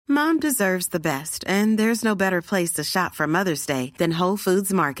Mom deserves the best, and there's no better place to shop for Mother's Day than Whole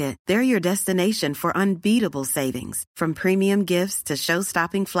Foods Market. They're your destination for unbeatable savings, from premium gifts to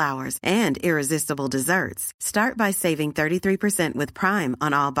show-stopping flowers and irresistible desserts. Start by saving 33% with Prime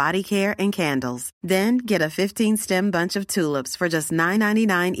on all body care and candles. Then get a 15-stem bunch of tulips for just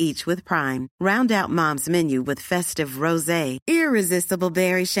 $9.99 each with Prime. Round out Mom's menu with festive rosé, irresistible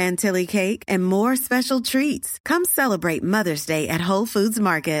berry chantilly cake, and more special treats. Come celebrate Mother's Day at Whole Foods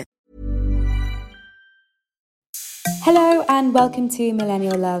Market. Hello and welcome to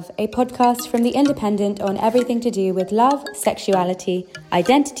Millennial Love, a podcast from The Independent on everything to do with love, sexuality,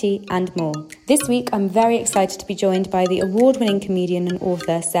 identity and more. This week I'm very excited to be joined by the award-winning comedian and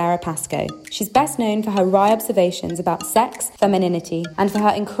author Sarah Pascoe. She's best known for her wry observations about sex, femininity and for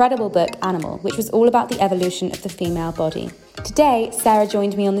her incredible book Animal, which was all about the evolution of the female body. Today, Sarah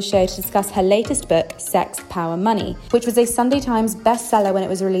joined me on the show to discuss her latest book, Sex, Power, Money, which was a Sunday Times bestseller when it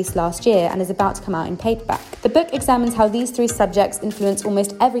was released last year and is about to come out in paperback. The book examines how these three subjects influence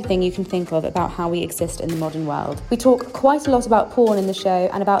almost everything you can think of about how we exist in the modern world. We talk quite a lot about porn in the show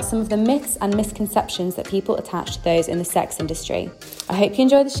and about some of the myths and misconceptions that people attach to those in the sex industry. I hope you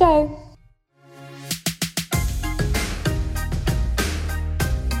enjoy the show.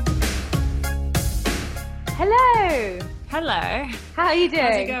 Hello! Hello. How are you doing?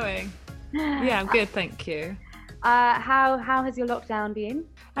 How's it going? Yeah, I'm good, thank you. How has your lockdown been?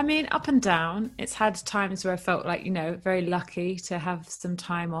 I mean, up and down. It's had times where I felt like, very lucky to have some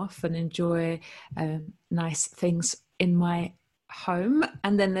time off and enjoy nice things in my home.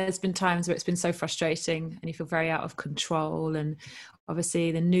 And then there's been times where it's been so frustrating and you feel very out of control. And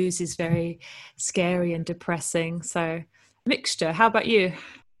obviously the news is very scary and depressing. So mixture. How about you?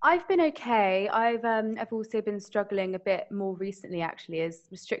 I've been okay. I've also been struggling a bit more recently, actually, as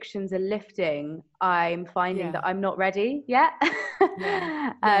restrictions are lifting. I'm finding that I'm not ready yet.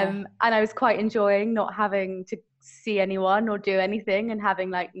 And I was quite enjoying not having to see anyone or do anything and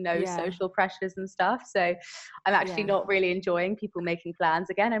having social pressures and stuff. So I'm actually not really enjoying people making plans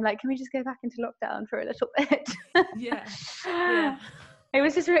again. I'm like, can we just go back into lockdown for a little bit? Yeah. It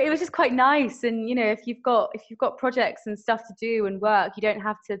was just quite nice, and if you've got projects and stuff to do and work, you don't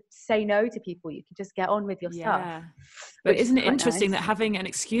have to say no to people. You can just get on with your stuff. But isn't it interesting that having an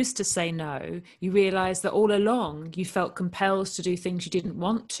excuse to say no, you realise that all along you felt compelled to do things you didn't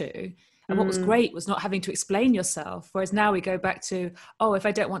want to, and what was great was not having to explain yourself. Whereas now we go back to, if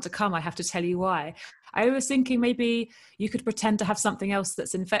I don't want to come, I have to tell you why. I was thinking maybe you could pretend to have something else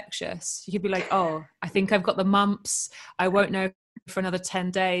that's infectious. You could be like, I think I've got the mumps. I won't know for another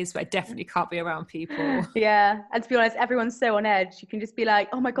 10 days, but I definitely can't be around people. Yeah, and to be honest, everyone's so on edge. You can just be like,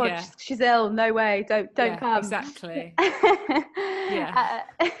 oh my god, she's ill, no way, don't come. Exactly.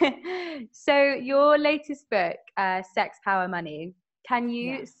 So your latest book, Sex, Power, Money, can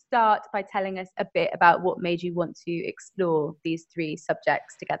you start by telling us a bit about what made you want to explore these three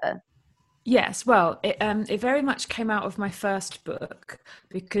subjects together? Yes, well, it very much came out of my first book,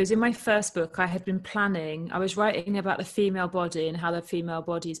 because in my first book I was writing about the female body and how the female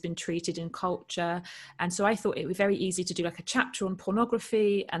body has been treated in culture, and so I thought it would be very easy to do like a chapter on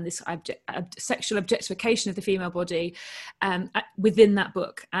pornography and this sexual objectification of the female body within that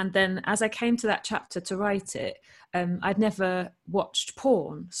book. And then as I came to that chapter to write it, I'd never watched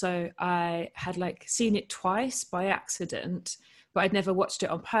porn, so I had seen it twice by accident, but I'd never watched it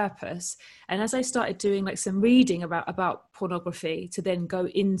on purpose. And as I started doing some reading about pornography to then go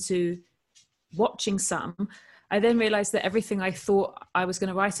into watching some, I then realized that everything I thought I was going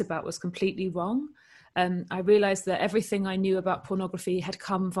to write about was completely wrong. I realized that everything I knew about pornography had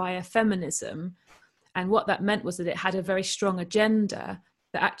come via feminism. And what that meant was that it had a very strong agenda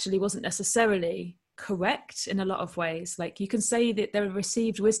that actually wasn't necessarily correct in a lot of ways. You can say that there are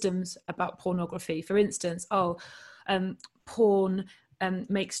received wisdoms about pornography. For instance, porn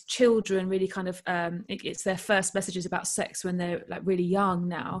makes children really kind of it's their first messages about sex when they're really young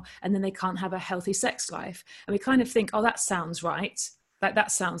now, and then they can't have a healthy sex life, and we kind of think, that sounds right,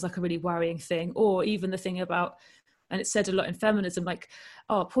 that sounds like a really worrying thing. Or even the thing about, and it's said a lot in feminism,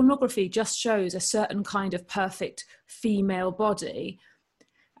 pornography just shows a certain kind of perfect female body,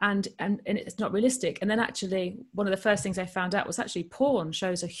 and it's not realistic. And then actually one of the first things I found out was actually porn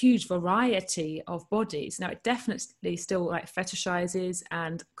shows a huge variety of bodies. Now it definitely still fetishizes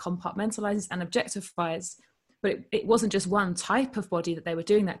and compartmentalizes and objectifies, but it wasn't just one type of body that they were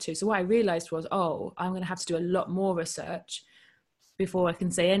doing that to. So what I realized was, I'm going to have to do a lot more research before I can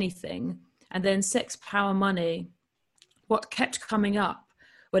say anything. And then Sex, Power, Money, what kept coming up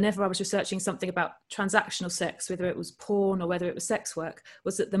whenever I was researching something about transactional sex, whether it was porn or whether it was sex work,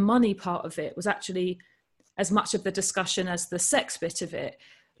 was that the money part of it was actually as much of the discussion as the sex bit of it.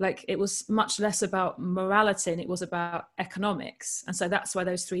 Like it was much less about morality and it was about economics. And so that's why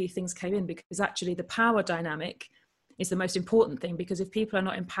those three things came in, because actually the power dynamic is the most important thing, because if people are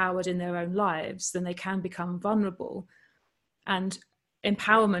not empowered in their own lives, then they can become vulnerable. And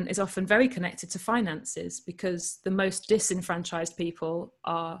empowerment is often very connected to finances, because the most disenfranchised people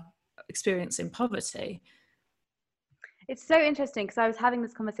are experiencing poverty. It's so interesting, because I was having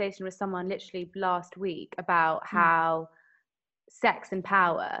this conversation with someone literally last week about how sex and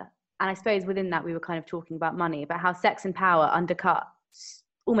power, and I suppose within that we were kind of talking about money, but how sex and power undercut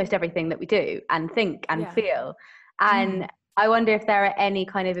almost everything that we do and think and feel. And I wonder if there are any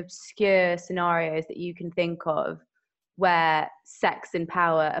kind of obscure scenarios that you can think of where sex and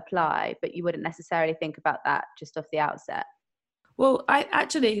power apply, but you wouldn't necessarily think about that just off the outset. Well, I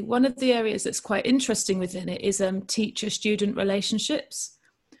actually, one of the areas that's quite interesting within it is teacher-student relationships,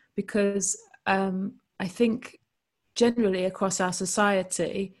 because I think generally across our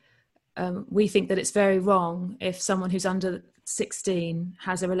society, we think that it's very wrong if someone who's under 16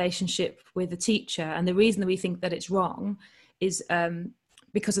 has a relationship with a teacher. And the reason that we think that it's wrong is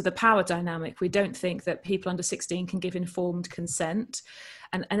because of the power dynamic. We don't think that people under 16 can give informed consent.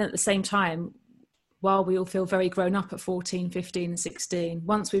 And at the same time, while we all feel very grown up at 14, 15, and 16,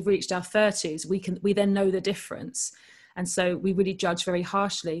 once we've reached our 30s, we then know the difference. And so we really judge very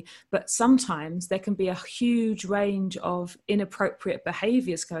harshly. But sometimes there can be a huge range of inappropriate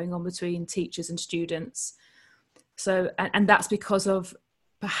behaviours going on between teachers and students. So, and that's because of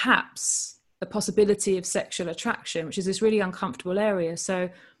perhaps the possibility of sexual attraction, which is this really uncomfortable area. So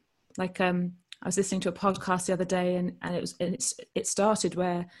like I was listening to a podcast the other day, and it started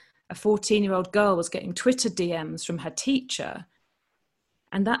where a 14-year-old girl was getting Twitter DMs from her teacher.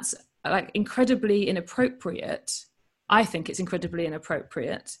 And that's like incredibly inappropriate. I think it's incredibly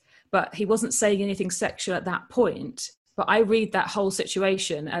inappropriate, but he wasn't saying anything sexual at that point. But I read that whole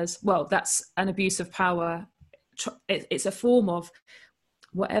situation as, well, that's an abuse of power. It's a form of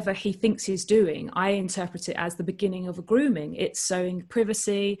whatever he thinks he's doing. I interpret it as the beginning of a grooming. It's sowing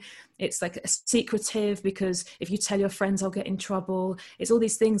privacy. It's like a secretive, because if you tell your friends, I'll get in trouble. It's all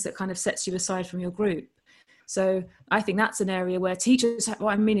these things that kind of sets you aside from your group. So I think that's an area where teachers,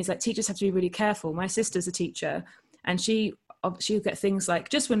 what I mean is like teachers have to be really careful. My sister's a teacher, and she'll get things like,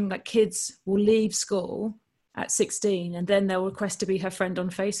 just when like kids will leave school at 16 and then they'll request to be her friend on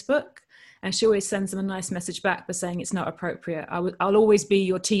Facebook. And she always sends them a nice message back by saying it's not appropriate. I'll always be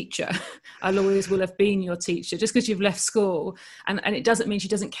your teacher. I'll always will have been your teacher just because you've left school. And it doesn't mean she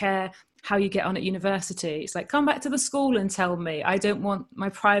doesn't care how you get on at university. It's like, come back to the school and tell me. I don't want my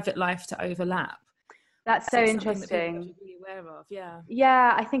private life to overlap. That's so interesting. That really aware of.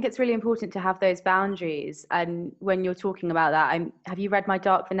 Yeah, I think it's really important to have those boundaries. And when you're talking about that, have you read My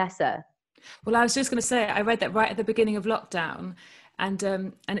Dark Vanessa? Well, I was just going to say, I read that right at the beginning of lockdown. And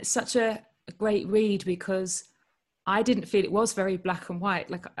it's such a great read, because I didn't feel it was very black and white.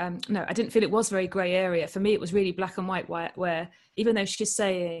 No, I didn't feel it was very grey area. For me, it was really black and white, where even though she's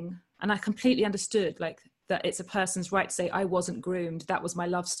saying, and I completely understood, like, that it's a person's right to say, I wasn't groomed, that was my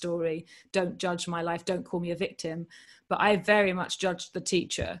love story, don't judge my life, don't call me a victim. But I very much judged the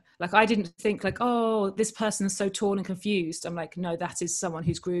teacher. Like, I didn't think like, oh, this person's so torn and confused. I'm like, no, that is someone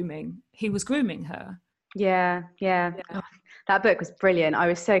who's grooming. He was grooming her. Yeah. Oh, that book was brilliant. I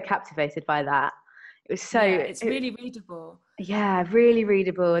was so captivated by that. It was so, it's really readable. Yeah, really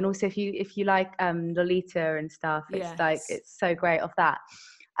readable. And also if you like Lolita and stuff, it's like, it's so great off that.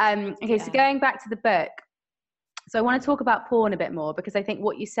 Okay, so going back to the book, so I want to talk about porn a bit more, because I think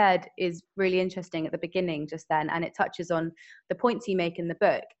what you said is really interesting at the beginning just then, and it touches on the points you make in the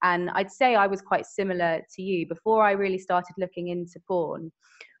book. And I'd say I was quite similar to you before I really started looking into porn,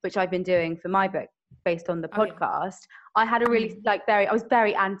 which I've been doing for my book based on the podcast. I had a really I was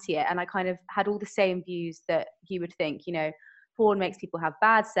very anti it, and I kind of had all the same views that you would think, you know, porn makes people have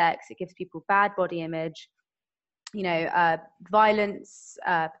bad sex, it gives people bad body image, you know, violence,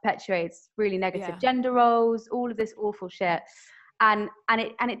 perpetuates really negative gender roles, all of this awful shit. And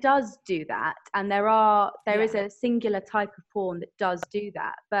it does do that. And there is a singular type of porn that does do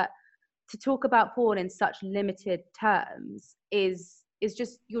that. But to talk about porn in such limited terms is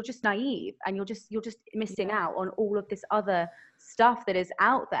just, you're just naive, and you're just missing out on all of this other stuff that is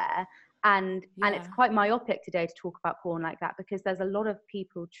out there. And it's quite myopic today to talk about porn like that, because there's a lot of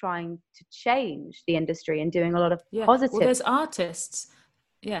people trying to change the industry and doing a lot of positive. Well, there's artists.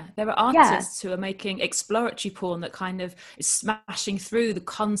 Yeah, there are Yeah. artists who are making exploratory porn that kind of is smashing through the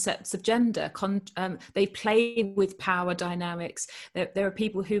concepts of gender. They play with power dynamics. There are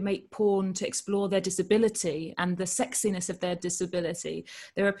people who make porn to explore their disability and the sexiness of their disability.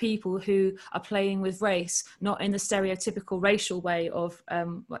 There are people who are playing with race, not in the stereotypical racial way of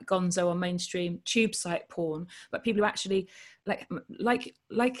like gonzo or mainstream tube site porn, but people who actually it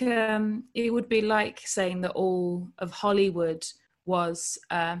would be like saying that all of Hollywood was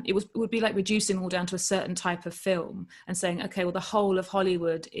it would be like reducing all down to a certain type of film and saying, okay, well, the whole of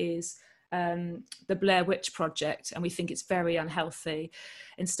Hollywood is the Blair Witch Project, and we think it's very unhealthy,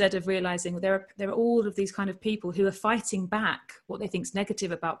 instead of realizing there are all of these kind of people who are fighting back what they think is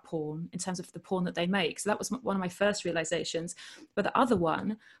negative about porn in terms of the porn that they make. So that was one of my first realizations. But the other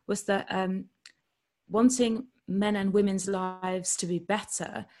one was that wanting men and women's lives to be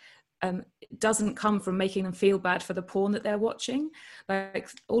better doesn't come from making them feel bad for the porn that they're watching.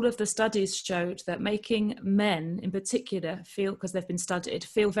 Like, all of the studies showed that making men in particular feel, because they've been studied,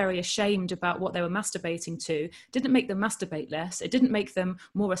 feel very ashamed about what they were masturbating to didn't make them masturbate less. It didn't make them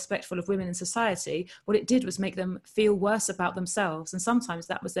more respectful of women in society. What it did was make them feel worse about themselves, and sometimes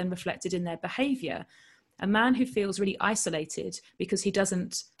that was then reflected in their behavior. A man who feels really isolated because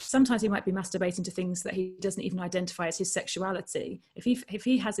sometimes he might be masturbating to things that he doesn't even identify as his sexuality. If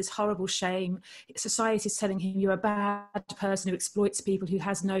he has this horrible shame, society's telling him you're a bad person who exploits people, who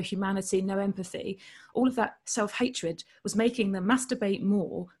has no humanity, no empathy. All of that self-hatred was making them masturbate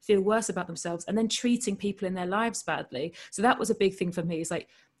more, feel worse about themselves, and then treating people in their lives badly. So that was a big thing for me.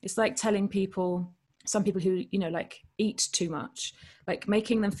 It's like telling people, some people who, like, eat too much, like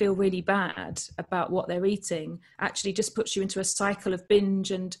making them feel really bad about what they're eating actually just puts you into a cycle of binge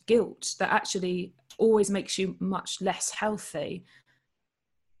and guilt that actually always makes you much less healthy.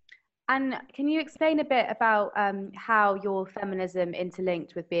 And can you explain a bit about how your feminism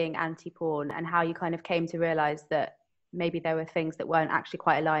interlinked with being anti-porn, and how you kind of came to realize that maybe there were things that weren't actually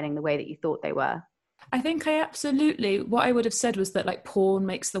quite aligning the way that you thought they were? I think what I would have said was that, like, porn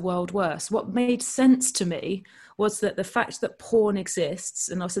makes the world worse. What made sense to me was that the fact that porn exists,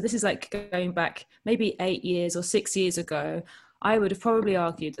 and also this is like going back maybe 8 years or 6 years ago, I would have probably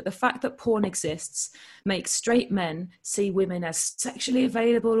argued that the fact that porn exists makes straight men see women as sexually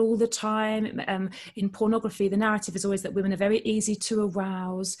available all the time. In pornography, the narrative is always that women are very easy to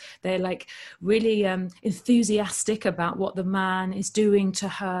arouse. They're like really enthusiastic about what the man is doing to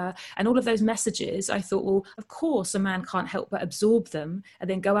her. And all of those messages, I thought, well, of course, a man can't help but absorb them and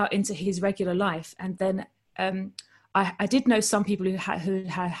then go out into his regular life. And then I did know some people who had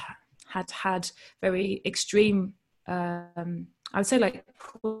very extreme I would say, like,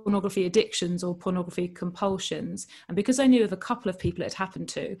 pornography addictions or pornography compulsions. And because I knew of a couple of people it had happened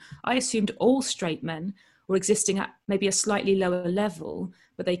to, I assumed all straight men were existing at maybe a slightly lower level,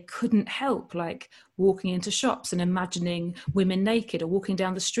 but they couldn't help, like, walking into shops and imagining women naked, or walking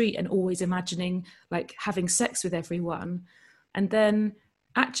down the street and always imagining, like, having sex with everyone. And then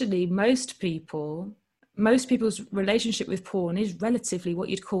actually most people's relationship with porn is relatively what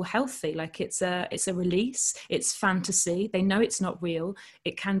you'd call healthy. Like, it's a release, it's fantasy. They know it's not real.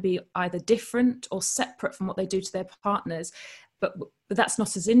 It can be either different or separate from what they do to their partners, but that's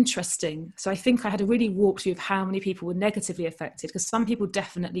not as interesting. So I think I had a really warped view of how many people were negatively affected, because some people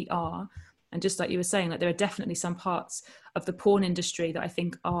definitely are. And just like you were saying, like, there are definitely some parts of the porn industry that I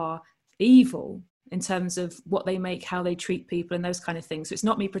think are evil in terms of what they make, how they treat people, and those kind of things. So it's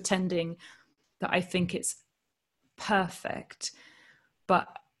not me pretending that I think it's perfect, but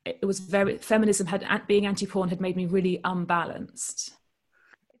it was being anti-porn had made me really unbalanced.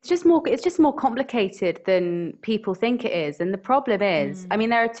 It's just more complicated than people think it is. And the problem is, I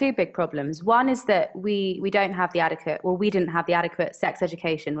mean, there are two big problems. One is that we didn't have the adequate sex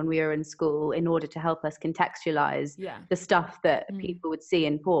education when we were in school in order to help us contextualize the stuff that people would see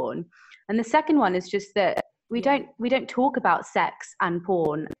in porn. And the second one is just that we don't talk about sex and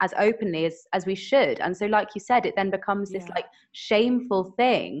porn as openly as we should. And so, like you said, it then becomes this like shameful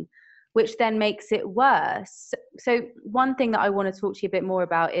thing, which then makes it worse. So one thing that I want to talk to you a bit more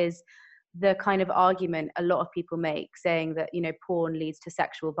about is the kind of argument a lot of people make, saying that, porn leads to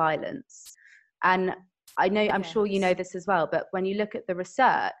sexual violence. And I know, I'm sure you know this as well, but when you look at the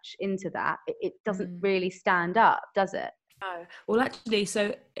research into that, it doesn't really stand up, does it? No. Well, actually,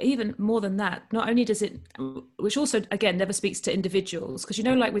 so even more than that, not only does it, which also, again, never speaks to individuals, because,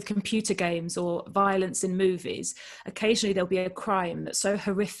 like with computer games or violence in movies, occasionally there'll be a crime that's so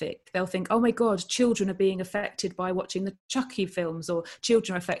horrific, they'll think, oh my God, children are being affected by watching the Chucky films, or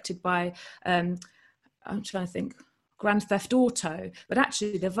children are affected by, I'm trying to think, Grand Theft Auto. But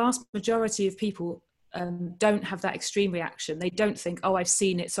actually, the vast majority of people don't have that extreme reaction. They don't think, oh, I've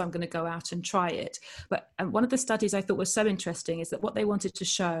seen it, so I'm going to go out and try it. But one of the studies I thought was so interesting is that what they wanted to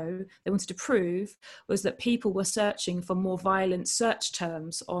show, they wanted to prove, was that people were searching for more violent search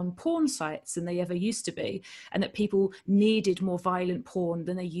terms on porn sites than they ever used to be, and that people needed more violent porn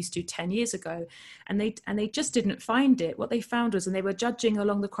than they used to 10 years ago. And they just didn't find it. What they found was, and they were judging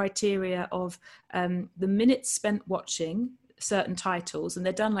along the criteria of the minutes spent watching certain titles, and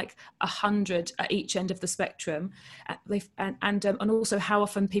they're done like 100 at each end of the spectrum, and also how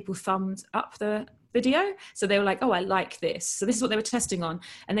often people thumbed up the video. So they were like, oh, I like this. So this is what they were testing on,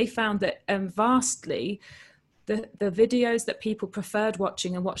 and they found that vastly the videos that people preferred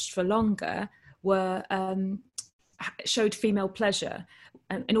watching and watched for longer were showed female pleasure.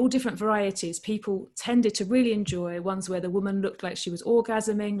 And in all different varieties, people tended to really enjoy ones where the woman looked like she was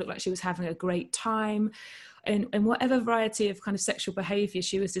orgasming, looked like she was having a great time. And whatever variety of kind of sexual behavior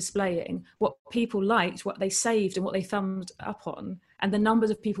she was displaying, what people liked, what they saved and what they thumbed up on, and the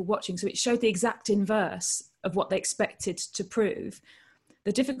numbers of people watching. So it showed the exact inverse of what they expected to prove.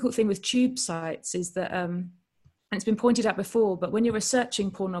 The difficult thing with tube sites is that, and it's been pointed out before, but when you're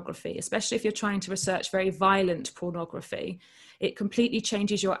researching pornography, especially if you're trying to research very violent pornography, it completely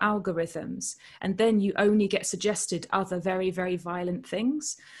changes your algorithms. And then you only get suggested other very, very violent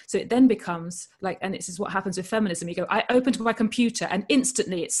things. So it then becomes like, and this is what happens with feminism. You go, I opened my computer and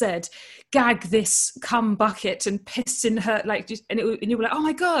instantly it said, gag this cum bucket and piss in her, like, and you were like, oh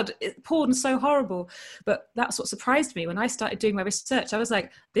my God, porn's so horrible. But that's what surprised me when I started doing my research. I was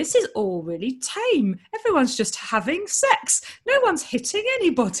like, this is all really tame. Everyone's just having sex. No one's hitting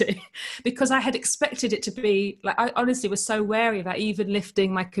anybody. Because I had expected it to be, like, I honestly was so wary about even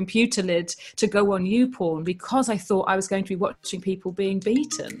lifting my computer lid to go on YouPorn because I thought I was going to be watching people being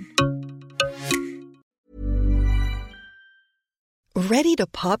beaten. Ready to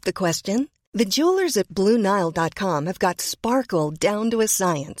pop the question? The jewelers at BlueNile.com have got sparkle down to a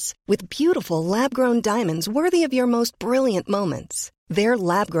science with beautiful lab-grown diamonds worthy of your most brilliant moments. Their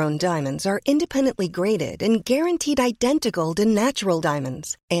lab-grown diamonds are independently graded and guaranteed identical to natural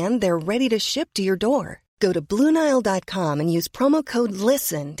diamonds, and they're ready to ship to your door. Go to BlueNile.com and use promo code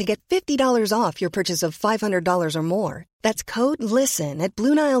LISTEN to get $50 off your purchase of $500 or more. That's code LISTEN at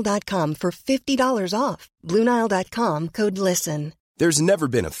BlueNile.com for $50 off. BlueNile.com, code LISTEN. There's never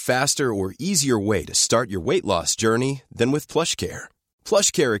been a faster or easier way to start your weight loss journey than with PlushCare.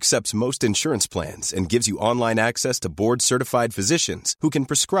 PlushCare accepts most insurance plans and gives you online access to board-certified physicians who can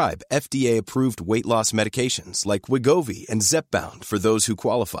prescribe FDA-approved weight loss medications like Wegovy and Zepbound for those who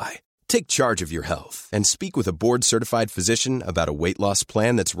qualify. Take charge of your health and speak with a board-certified physician about a weight loss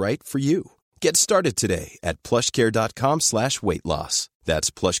plan that's right for you. Get started today at plushcare.com/weight loss.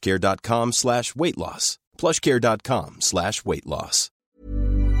 That's plushcare.com/weight loss. plushcare.com/weight loss.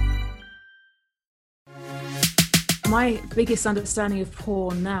 My biggest understanding of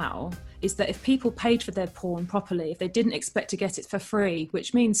porn now is that if people paid for their porn properly, if they didn't expect to get it for free,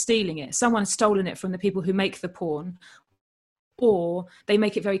 which means stealing it, someone has stolen it from the people who make the porn, or they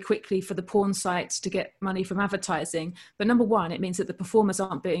make it very quickly for the porn sites to get money from advertising. But number one, it means that the performers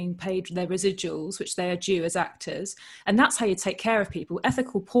aren't being paid their residuals, which they are due as actors. And that's how you take care of people.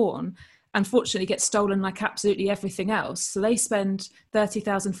 Ethical porn, unfortunately, gets stolen like absolutely everything else. So they spend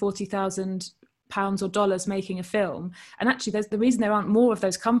 £30,000, £40,000 or dollars making a film. And actually, the reason there aren't more of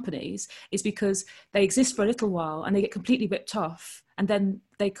those companies is because they exist for a little while and they get completely ripped off. And then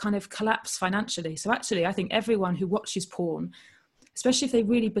they kind of collapse financially. So actually, I think everyone who watches porn, especially if they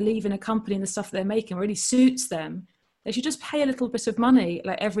really believe in a company and the stuff they're making really suits them, they should just pay a little bit of money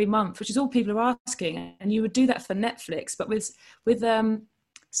like every month, which is all people are asking. And you would do that for Netflix. But with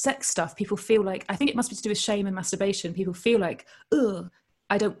sex stuff, people feel like, I think it must be to do with shame and masturbation. People feel like,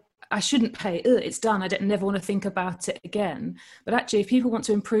 I shouldn't pay. It's done. I never want to think about it again. But actually, if people want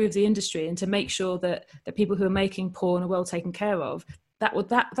to improve the industry and to make sure that the people who are making porn are well taken care of, that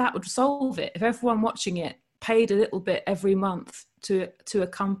would solve it. If everyone watching it paid a little bit every month to a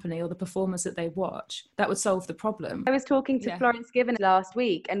company or the performers that they watch, that would solve the problem. I was talking to Florence Given last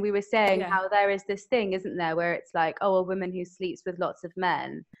week, and we were saying how there is this thing, isn't there, where it's like, oh, a woman who sleeps with lots of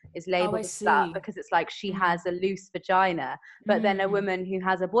men is labeled as that because it's like she has a loose vagina, but then a woman who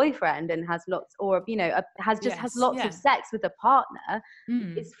has a boyfriend and has lots, or has lots of sex with a partner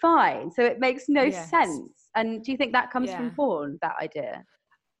is fine. So it makes no sense. And do you think that comes from porn, that idea?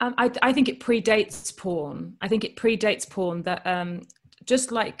 I think it predates porn. I think it predates porn that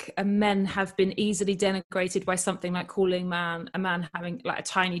just like men have been easily denigrated by something like calling a man having like a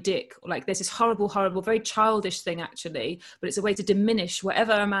tiny dick, like there's this horrible, very childish thing actually, but it's a way to diminish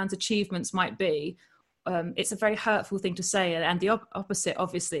whatever a man's achievements might be. It's a very hurtful thing to say, and the opposite,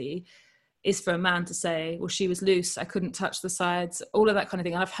 obviously, is for a man to say, well, she was loose, I couldn't touch the sides, all of that kind of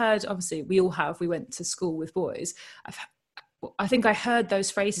thing. And I've heard, obviously we all have, we went to school with boys. I think I heard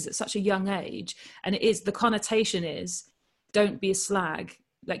those phrases at such a young age, and it is, the connotation is, don't be a slag,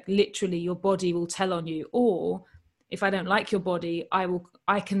 like literally your body will tell on you, or if I don't like your body,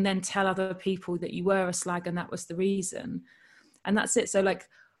 I can then tell other people that you were a slag and that was the reason. And that's it. So like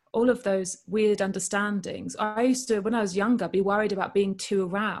all of those weird understandings, I used to, when I was younger, be worried about being too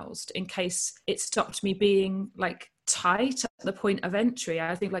aroused in case it stopped me being like tight at the point of entry.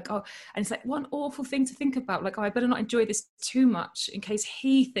 I think like, oh, and it's like, what an awful thing to think about. Like, oh, I better not enjoy this too much in case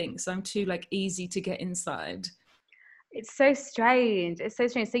he thinks I'm too like easy to get inside. It's so strange. It's so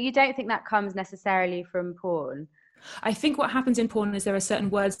strange. So you don't think that comes necessarily from porn? I think what happens in porn is there are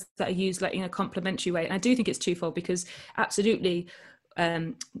certain words that are used like in a complimentary way. And I do think it's twofold, because absolutely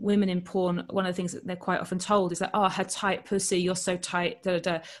women in porn, one of the things that they're quite often told is that, oh, her tight pussy, you're so tight, da, da,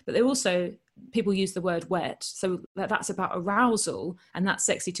 da. But they're also, people use the word wet. So that's about arousal, and that's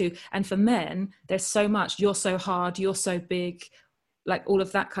sexy too. And for men, there's so much, you're so hard, you're so big, like all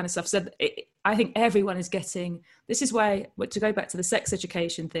of that kind of stuff. So I think everyone is getting, this is why, to go back to the sex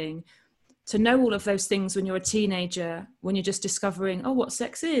education thing, to know all of those things when you're a teenager, when you're just discovering, oh, what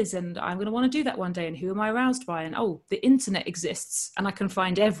sex is, and I'm going to want to do that one day, and who am I aroused by, and oh, the internet exists and I can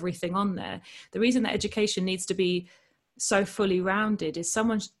find everything on there. The reason that education needs to be so fully rounded is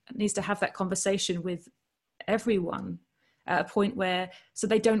someone needs to have that conversation with everyone at a point where, so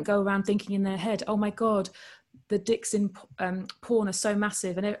they don't go around thinking in their head, oh my God, the dicks in porn are so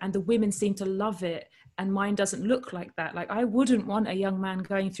massive and the women seem to love it, and mine doesn't look like that. Like, I wouldn't want a young man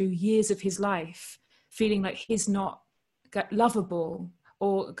going through years of his life feeling like he's not lovable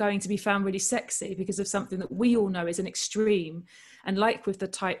or going to be found really sexy because of something that we all know is an extreme, and like with the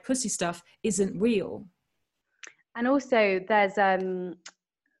tight pussy stuff, isn't real. And also there's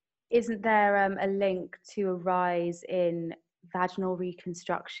isn't there a link to a rise in vaginal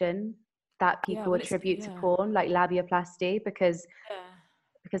reconstruction that people attribute to porn, like labiaplasty, because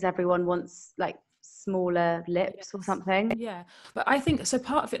everyone wants like smaller lips or something. Yeah, but I think so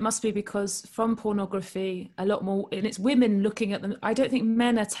part of it must be because from pornography a lot more, and it's women looking at them. I don't think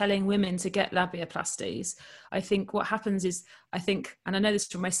men are telling women to get labiaplasties. I think what happens is, I think, and I know this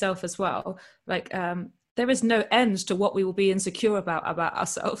from myself as well, like there is no end to what we will be insecure about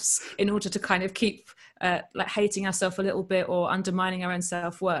ourselves in order to kind of keep like hating ourselves a little bit or undermining our own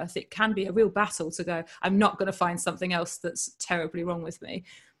self-worth. It can be a real battle to go, I'm not going to find something else that's terribly wrong with me.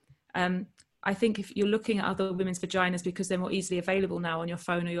 I think if you're looking at other women's vaginas because they're more easily available now on your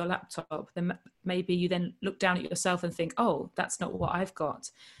phone or your laptop, then maybe you then look down at yourself and think, oh, that's not what I've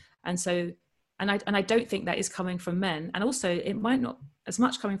got. And so, and I don't think that is coming from men. And also it might not as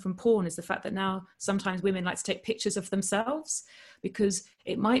much coming from porn as the fact that now sometimes women like to take pictures of themselves, because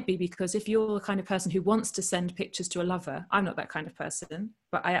it might be because if you're the kind of person who wants to send pictures to a lover, I'm not that kind of person,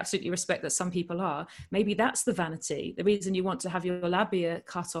 but I absolutely respect that some people are. Maybe that's the vanity. The reason you want to have your labia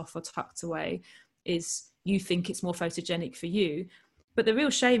cut off or tucked away is you think it's more photogenic for you. But the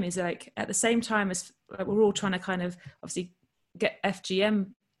real shame is, like, at the same time as like, we're all trying to kind of obviously get FGM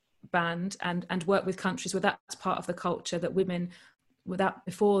banned and work with countries where that's part of the culture, that women without,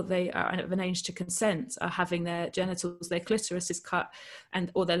 before they are of an age to consent, are having their genitals, their clitoris is cut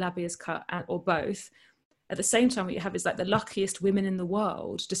or their labia is cut, or both. At the same time, what you have is like the luckiest women in the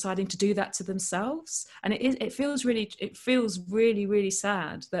world deciding to do that to themselves. And it feels really, really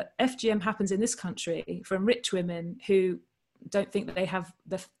sad that FGM happens in this country from rich women who don't think that they have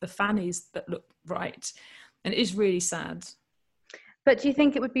the fannies that look right. And it is really sad. But do you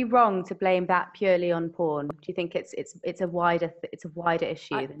think it would be wrong to blame that purely on porn? Do you think it's a wider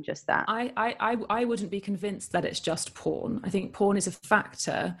issue than just that? I wouldn't be convinced that it's just porn. I think porn is a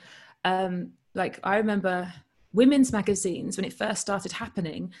factor. Like, I remember women's magazines, when it first started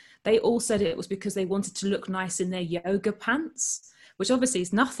happening, they all said it was because they wanted to look nice in their yoga pants, which obviously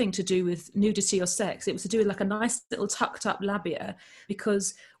is nothing to do with nudity or sex. It was to do with like a nice little tucked up labia,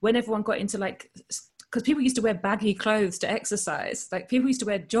 because when everyone got into like, because people used to wear baggy clothes to exercise, like people used to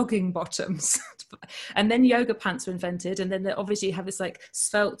wear jogging bottoms and then yoga pants were invented. And then they obviously have this like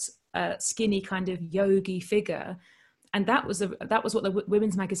svelte, skinny kind of yogi figure. And that was what the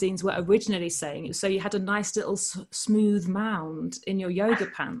women's magazines were originally saying. So you had a nice little smooth mound in your yoga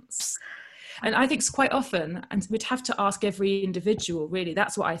pants. And I think it's quite often, and we'd have to ask every individual, really,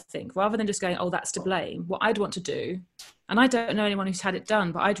 that's what I think, rather than just going, oh, that's to blame. What I'd want to do, and I don't know anyone who's had it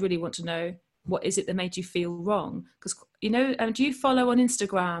done, but I'd really want to know, what is it that made you feel wrong? Because, you know, do you follow on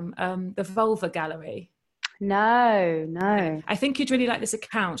Instagram the Vulva Gallery? No. I think you'd really like this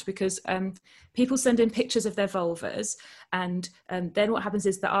account because people send in pictures of their vulvas, and then what happens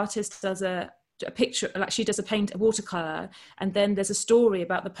is the artist does a picture, like she does a watercolor, and then there's a story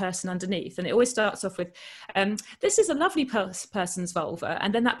about the person underneath, and it always starts off with this is a lovely person's vulva,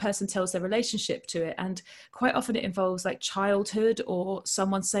 and then that person tells their relationship to it, and quite often it involves like childhood, or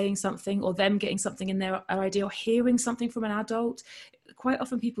someone saying something, or them getting something in their idea, or hearing something from an adult. Quite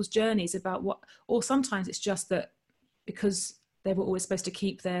often people's journeys about what, or sometimes it's just that because they were always supposed to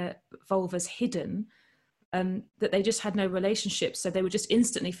keep their vulvas hidden, that they just had no relationship, so they would just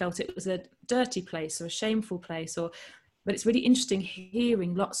instantly felt it was a dirty place or a shameful place. But it's really interesting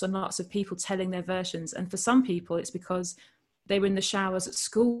hearing lots and lots of people telling their versions, and for some people it's because they were in the showers at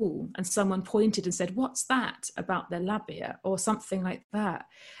school and someone pointed and said, what's that about their labia, or something like that.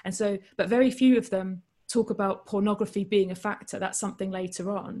 And so, but very few of them talk about pornography being a factor. That's something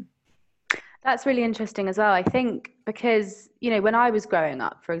later on. That's really interesting as well, I think, because, you know, when I was growing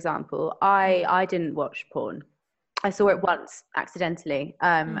up, for example, I didn't watch porn. I saw it once accidentally,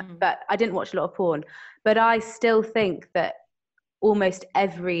 but I didn't watch a lot of porn. But I still think that almost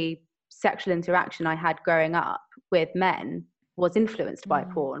every sexual interaction I had growing up with men was influenced by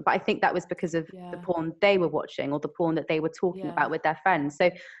porn. But I think that was because of the porn they were watching, or the porn that they were talking about with their friends. So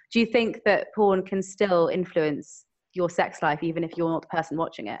do you think that porn can still influence your sex life, even if you're not the person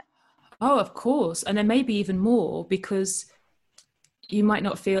watching it? Oh, of course. And then maybe even more, because you might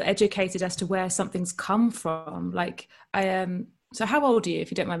not feel educated as to where something's come from. Like, so how old are you,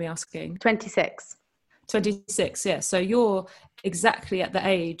 if you don't mind me asking? 26. 26, yeah. So you're exactly at the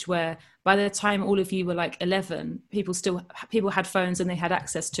age where by the time all of you were like 11, people had phones and they had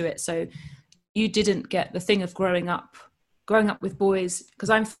access to it. So you didn't get the thing of growing up with boys, because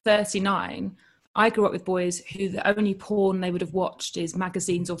I'm 39. I grew up with boys who the only porn they would have watched is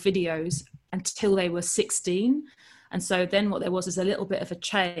magazines or videos until they were 16. And so then what there was is a little bit of a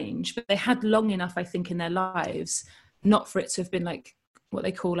change, but they had long enough, I think, in their lives, not for it to have been like what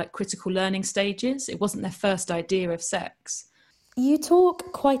they call like critical learning stages. It wasn't their first idea of sex. You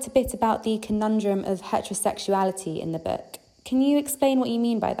talk quite a bit about the conundrum of heterosexuality in the book. Can you explain what you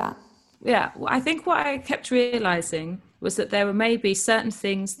mean by that? Yeah, well, I think what I kept realizing was that there were maybe certain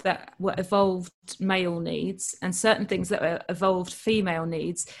things that were evolved male needs and certain things that were evolved female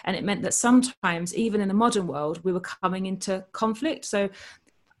needs. And it meant that sometimes, even in the modern world, we were coming into conflict. So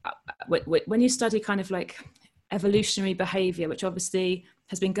when you study kind of like evolutionary behavior, which obviously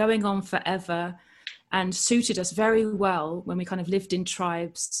has been going on forever and suited us very well when we kind of lived in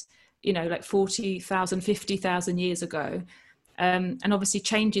tribes, you know, like 40,000, 50,000 years ago. And obviously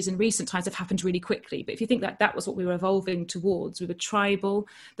changes in recent times have happened really quickly. But if you think that that was what we were evolving towards, we were tribal.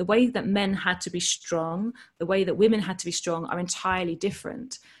 The way that men had to be strong, the way that women had to be strong are entirely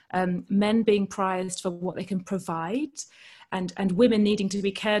different. Men being prized for what they can provide, and women needing to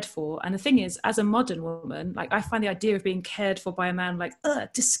be cared for. And the thing is, as a modern woman, like I find the idea of being cared for by a man like,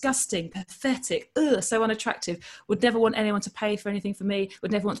 disgusting, pathetic, so unattractive, would never want anyone to pay for anything for me,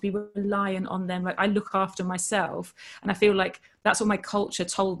 would never want to be reliant on them. Like I look after myself. And I feel like that's what my culture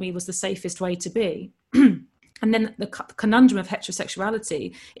told me was the safest way to be. And then the conundrum of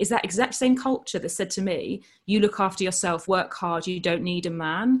heterosexuality is that exact same culture that said to me, you look after yourself, work hard, you don't need a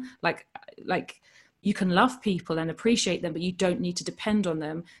man. Like you can love people and appreciate them, but you don't need to depend on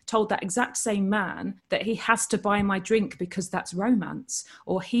them, told that exact same man that he has to buy my drink because that's romance,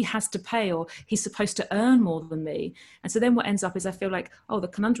 or he has to pay, or he's supposed to earn more than me. And so then what ends up is I feel like, the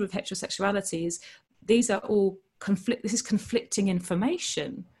conundrum of heterosexuality is these are all this is conflicting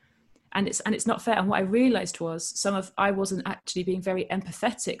information. And it's not fair. And what I realized was I wasn't actually being very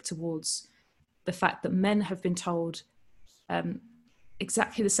empathetic towards the fact that men have been told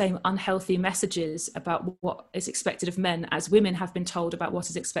exactly the same unhealthy messages about what is expected of men as women have been told about what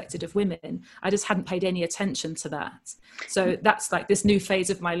is expected of women. I just hadn't paid any attention to that. So that's like this new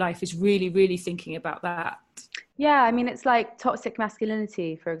phase of my life is really, really thinking about that. Yeah, I mean, it's like toxic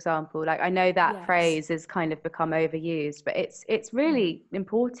masculinity, for example. Like I know that phrase has kind of become overused, but it's really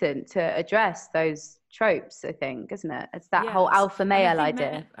important to address those tropes, I think, isn't it? It's that whole alpha male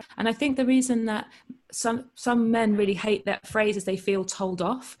idea. And I think the reason that some men really hate that phrase is they feel told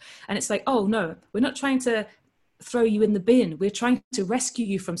off. And it's like, oh no, we're not trying to throw you in the bin. We're trying to rescue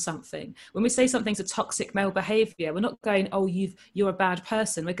you from something. When we say something's a toxic male behavior, we're not going, oh, you're a bad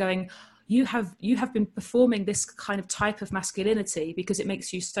person. We're going, you have been performing this kind of type of masculinity because it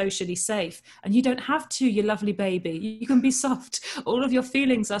makes you socially safe, and you don't have to, you lovely baby. You can be soft. All of your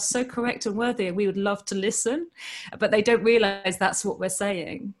feelings are so correct and worthy, and we would love to listen, but they don't realize that's what we're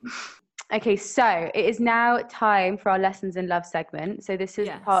saying. Okay, so it is now time for our Lessons in Love segment. So this is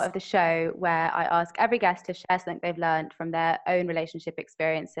the part of the show where I ask every guest to share something they've learned from their own relationship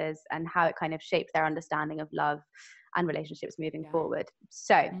experiences and how it kind of shaped their understanding of love and relationships moving forward.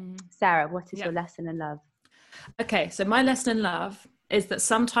 So, Sarah, what is your lesson in love? Okay, so my lesson in love is that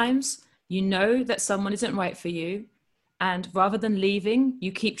sometimes you know that someone isn't right for you, and rather than leaving,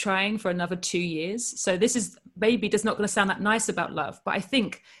 you keep trying for another 2 years. So this is maybe does not going to sound that nice about love, but I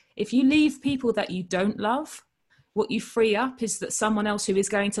think if you leave people that you don't love, what you free up is that someone else who is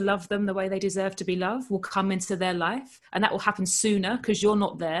going to love them the way they deserve to be loved will come into their life, and that will happen sooner because you're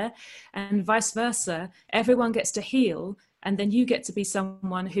not there, and vice versa. Everyone gets to heal, and then you get to be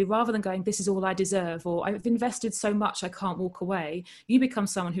someone who, rather than going, this is all I deserve, or I've invested so much I can't walk away, you become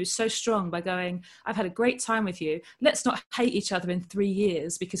someone who's so strong by going, I've had a great time with you. Let's not hate each other in 3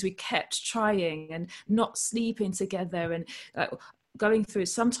 years because we kept trying and not sleeping together and going through.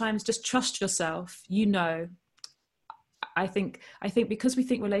 Sometimes just trust yourself. I think because we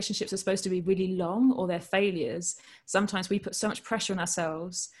think relationships are supposed to be really long or they're failures, sometimes we put so much pressure on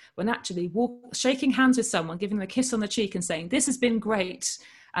ourselves when actually shaking hands with someone, giving them a kiss on the cheek and saying, this has been great,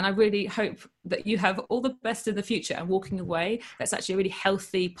 and I really hope that you have all the best in the future, and walking away, that's actually a really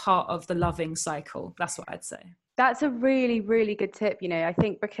healthy part of the loving cycle. That's what I'd say. That's a really, really good tip. I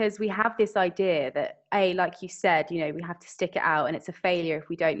think because we have this idea that, like you said, we have to stick it out and it's a failure if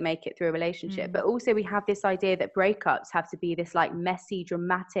we don't make it through a relationship. But also we have this idea that breakups have to be this like messy,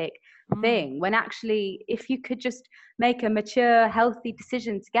 dramatic thing, when actually, if you could just make a mature, healthy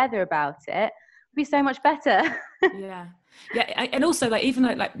decision together about it, it'd be so much better. Yeah, and also even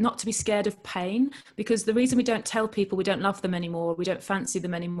like not to be scared of pain, because the reason we don't tell people we don't love them anymore, we don't fancy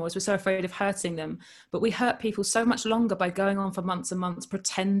them anymore, is we're so afraid of hurting them. But we hurt people so much longer by going on for months and months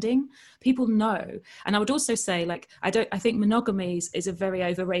pretending. People know. And I would also say, I think monogamy is a very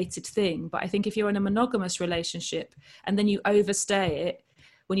overrated thing, but I think if you're in a monogamous relationship and then you overstay it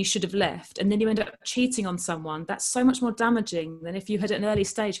when you should have left, and then you end up cheating on someone, that's so much more damaging than if you had at an early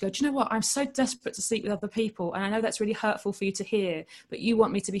stage go, do you know what, I'm so desperate to sleep with other people, and I know that's really hurtful for you to hear, but you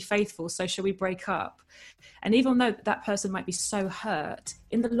want me to be faithful, so shall we break up? And even though that person might be so hurt,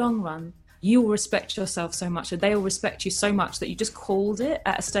 in the long run, you will respect yourself so much, and they will respect you so much that you just called it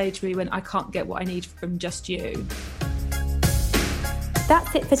at a stage where you went, I can't get what I need from just you.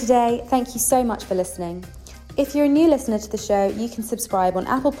 That's it for today. Thank you so much for listening. If you're a new listener to the show, you can subscribe on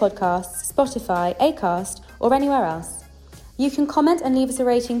Apple Podcasts, Spotify, Acast, or anywhere else. You can comment and leave us a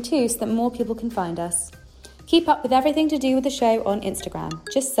rating too so that more people can find us. Keep up with everything to do with the show on Instagram.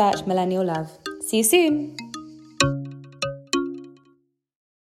 Just search Millennial Love. See you soon!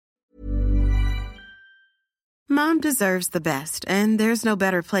 Mom deserves the best, and there's no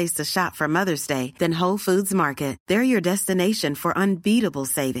better place to shop for Mother's Day than Whole Foods Market. They're your destination for unbeatable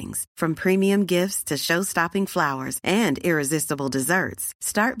savings, from premium gifts to show-stopping flowers and irresistible desserts.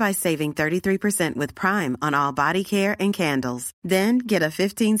 Start by saving 33% with Prime on all body care and candles. Then get a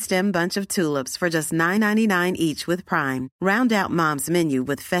 15-stem bunch of tulips for just $9.99 each with Prime. Round out Mom's menu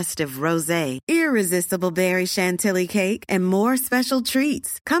with festive rosé, irresistible berry chantilly cake, and more special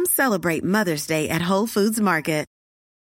treats. Come celebrate Mother's Day at Whole Foods Market.